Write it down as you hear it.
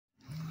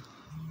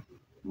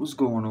What's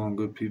going on,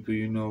 good people?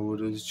 You know what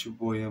it is. It's your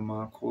boy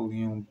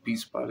M-I-Corleone,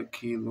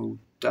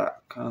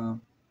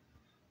 beatsbykilo.com.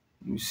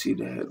 Let me see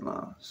the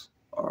headlines.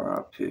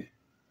 RIP.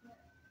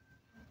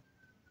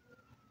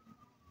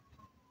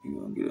 You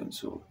gonna get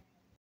into it.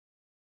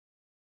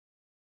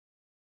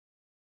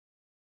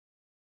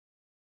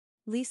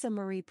 Lisa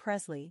Marie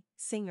Presley,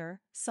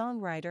 singer,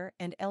 songwriter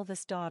and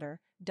Elvis'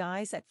 daughter,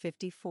 dies at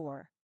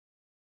 54.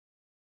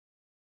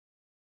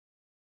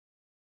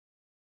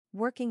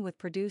 Working with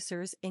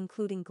producers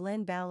including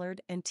Glenn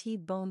Ballard and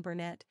T-Bone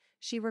Burnett,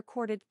 she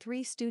recorded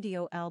 3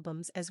 studio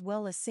albums as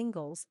well as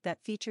singles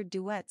that featured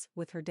duets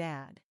with her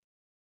dad.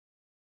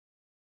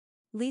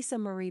 Lisa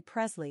Marie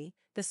Presley,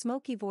 the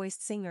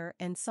smoky-voiced singer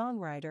and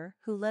songwriter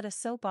who led a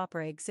soap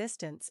opera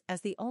existence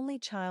as the only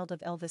child of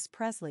Elvis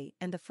Presley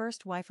and the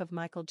first wife of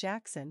Michael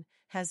Jackson,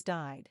 has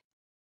died.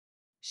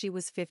 She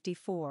was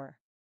 54.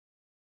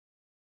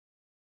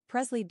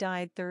 Presley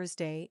died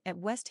Thursday at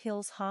West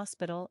Hills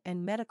Hospital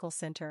and Medical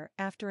Center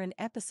after an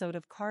episode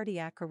of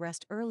cardiac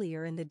arrest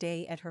earlier in the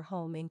day at her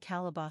home in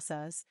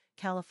Calabasas,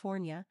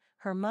 California,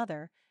 her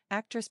mother,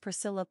 actress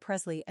Priscilla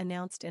Presley,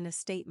 announced in a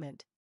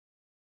statement.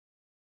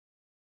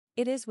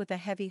 "It is with a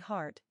heavy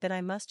heart that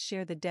I must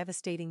share the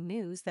devastating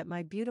news that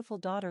my beautiful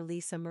daughter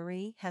Lisa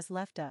Marie has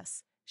left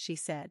us," she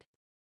said.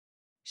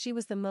 "She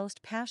was the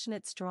most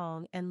passionate,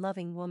 strong and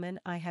loving woman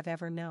I have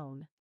ever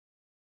known.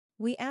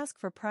 We ask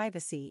for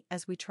privacy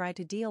as we try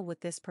to deal with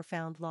this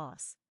profound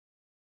loss.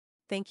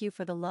 Thank you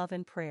for the love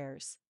and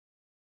prayers.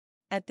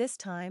 At this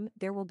time,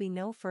 there will be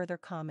no further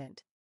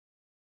comment."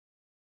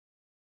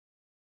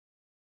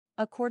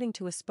 According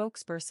to a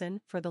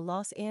spokesperson for the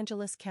Los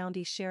Angeles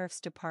County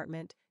Sheriff's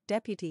Department,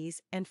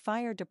 deputies and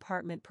fire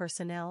department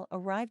personnel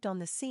arrived on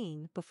the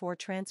scene before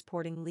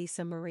transporting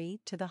Lisa Marie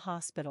to the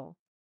hospital.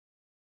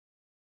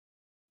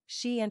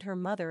 She and her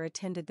mother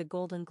attended the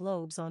Golden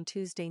Globes on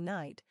Tuesday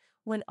night,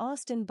 when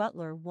Austin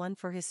Butler won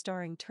for his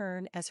starring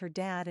turn as her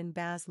dad in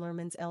Baz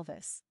Luhrmann's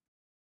Elvis.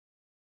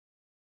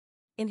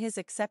 In his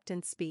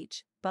acceptance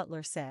speech,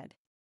 Butler said,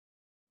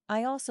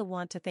 "I also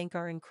want to thank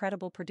our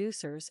incredible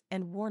producers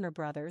and Warner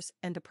Brothers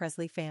and the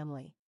Presley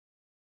family.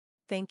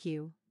 Thank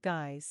you,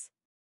 guys.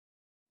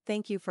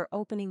 Thank you for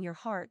opening your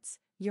hearts,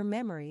 your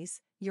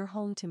memories, your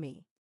home to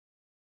me.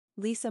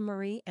 Lisa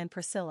Marie and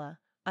Priscilla,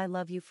 I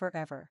love you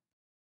forever."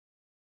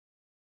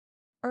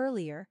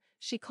 Earlier,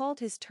 she called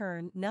his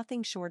turn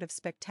nothing short of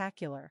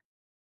spectacular.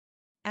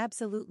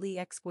 "Absolutely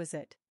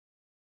exquisite.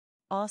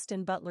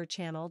 Austin Butler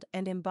channeled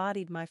and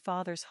embodied my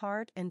father's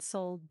heart and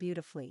soul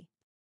beautifully."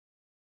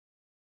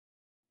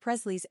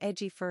 Presley's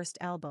edgy first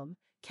album,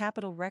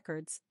 Capitol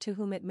Records' To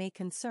Whom It May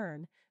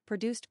Concern,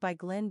 produced by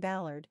Glenn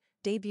Ballard,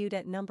 debuted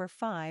at number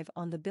 5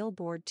 on the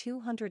Billboard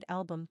 200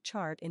 album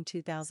chart in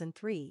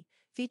 2003,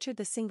 featured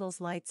the singles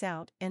Lights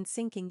Out and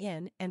Sinking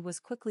In, and was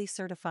quickly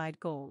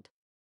certified gold.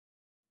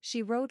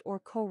 She wrote or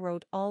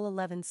co-wrote all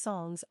 11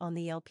 songs on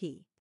the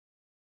LP.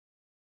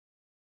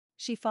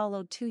 She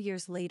followed 2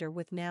 years later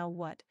with Now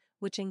What,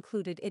 which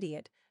included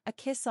Idiot, a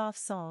kiss-off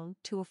song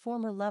to a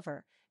former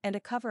lover, and a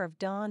cover of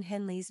Don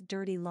Henley's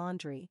Dirty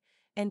Laundry,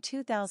 and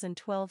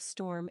 2012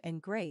 Storm and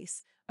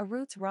Grace, a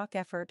roots rock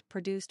effort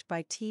produced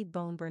by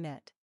T-Bone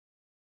Burnett.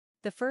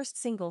 The first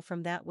single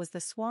from that was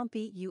the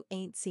swampy You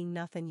Ain't Seen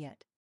Nothin'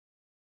 Yet.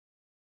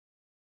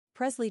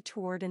 Presley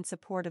toured in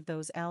support of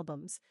those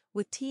albums,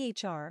 with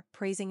THR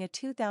praising a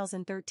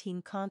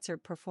 2013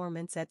 concert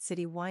performance at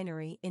City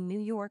Winery in New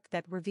York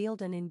that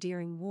revealed an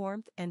endearing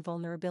warmth and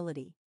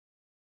vulnerability.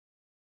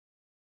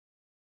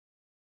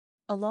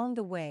 Along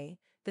the way,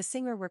 the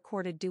singer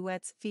recorded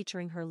duets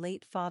featuring her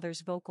late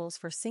father's vocals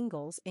for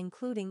singles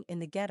including In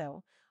the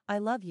Ghetto, I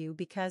Love You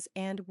Because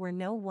and Where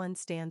No One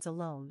Stands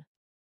Alone.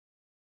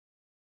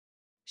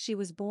 She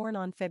was born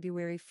on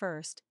February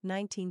 1,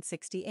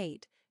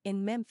 1968,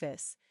 in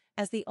Memphis,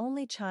 as the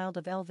only child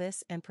of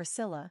Elvis and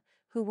Priscilla,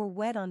 who were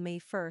wed on May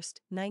 1,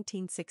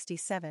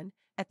 1967,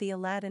 at the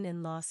Aladdin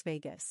in Las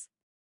Vegas.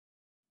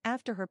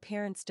 After her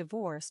parents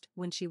divorced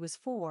when she was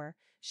 4,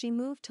 she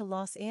moved to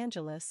Los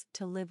Angeles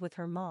to live with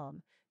her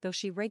mom, though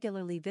she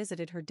regularly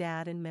visited her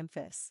dad in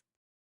Memphis.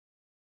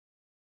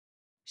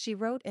 She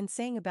wrote and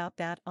sang about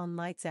that on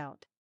Lights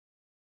Out.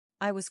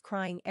 "I was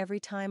crying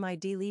every time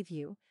I'd leave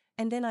you,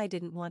 and then I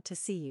didn't want to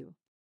see you.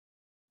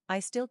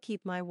 I still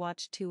keep my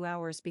watch 2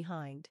 hours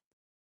behind."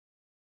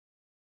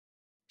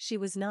 She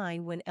was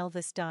 9 when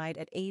Elvis died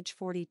at age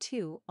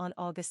 42 on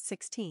August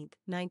 16,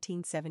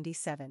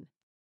 1977.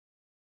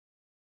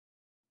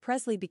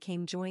 Presley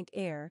became joint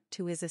heir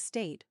to his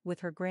estate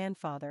with her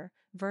grandfather,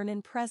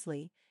 Vernon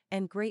Presley,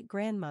 and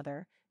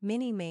great-grandmother,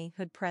 Minnie Mae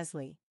Hood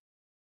Presley.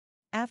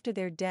 After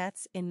their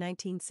deaths in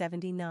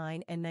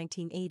 1979 and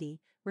 1980,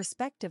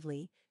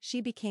 respectively,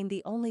 she became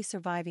the only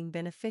surviving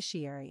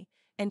beneficiary,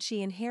 and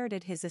she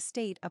inherited his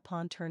estate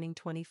upon turning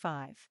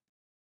 25.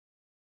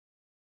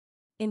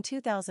 In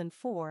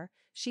 2004,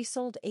 she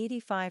sold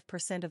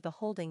 85% of the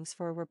holdings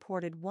for a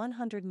reported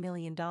 $100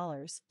 million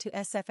to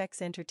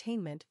SFX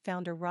Entertainment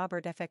founder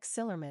Robert F. X.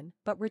 Sillerman,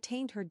 but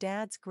retained her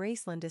dad's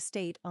Graceland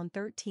estate on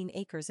 13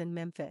 acres in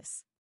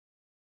Memphis.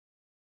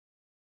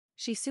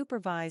 She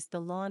supervised the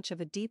launch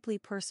of a deeply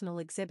personal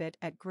exhibit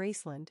at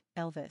Graceland,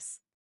 Elvis.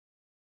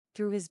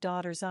 Through His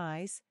Daughter's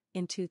Eyes,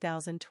 in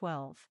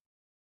 2012.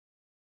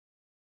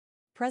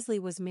 Presley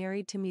was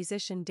married to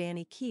musician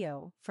Danny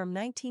Keough from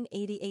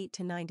 1988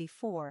 to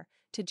 94,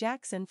 to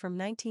Jackson from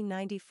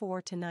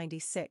 1994 to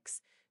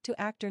 96,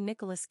 to actor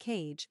Nicolas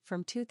Cage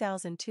from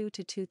 2002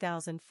 to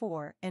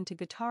 2004, and to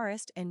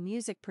guitarist and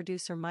music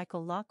producer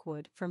Michael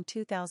Lockwood from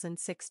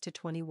 2006 to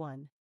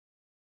 21.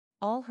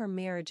 All her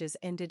marriages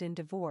ended in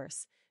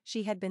divorce.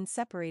 She had been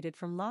separated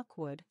from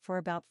Lockwood for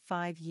about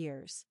 5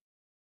 years.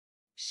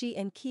 She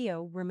and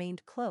Keough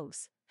remained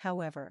close,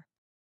 however.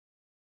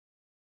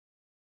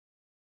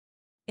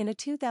 In a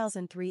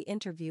 2003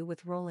 interview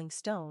with Rolling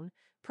Stone,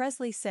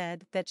 Presley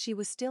said that she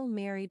was still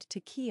married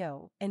to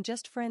Keough and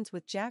just friends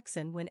with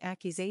Jackson when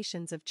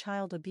accusations of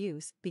child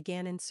abuse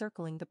began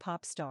encircling the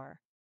pop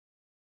star.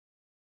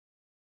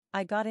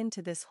 "I got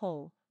into this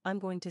whole, 'I'm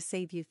going to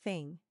save you'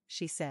 thing,"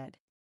 she said.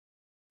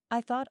 "I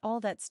thought all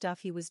that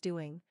stuff he was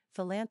doing,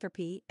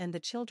 philanthropy and the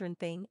children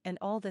thing and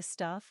all this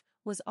stuff,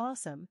 was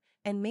awesome,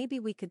 and maybe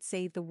we could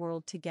save the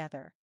world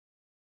together.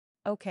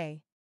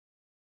 Okay.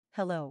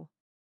 Hello.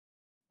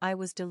 I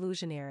was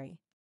delusionary.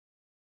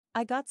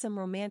 I got some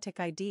romantic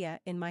idea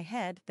in my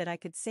head that I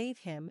could save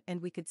him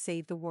and we could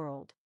save the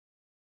world."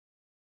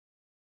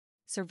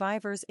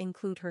 Survivors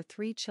include her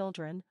 3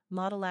 children,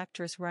 model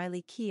actress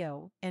Riley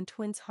Keough, and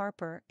twins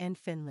Harper and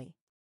Finley.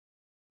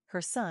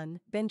 Her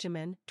son,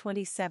 Benjamin,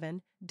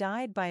 27,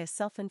 died by a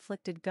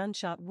self-inflicted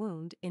gunshot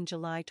wound in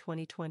July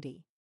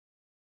 2020.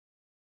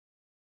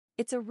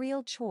 "It's a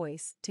real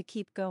choice to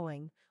keep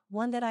going,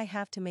 one that I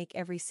have to make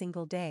every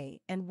single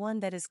day and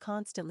one that is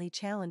constantly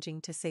challenging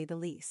to say the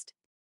least.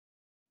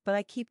 But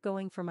I keep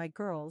going for my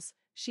girls,"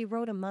 she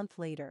wrote a month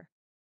later.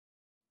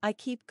 "I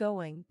keep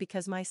going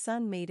because my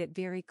son made it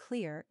very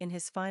clear in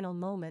his final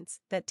moments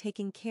that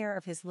taking care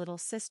of his little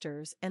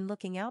sisters and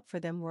looking out for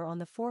them were on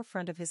the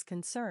forefront of his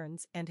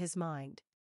concerns and his mind.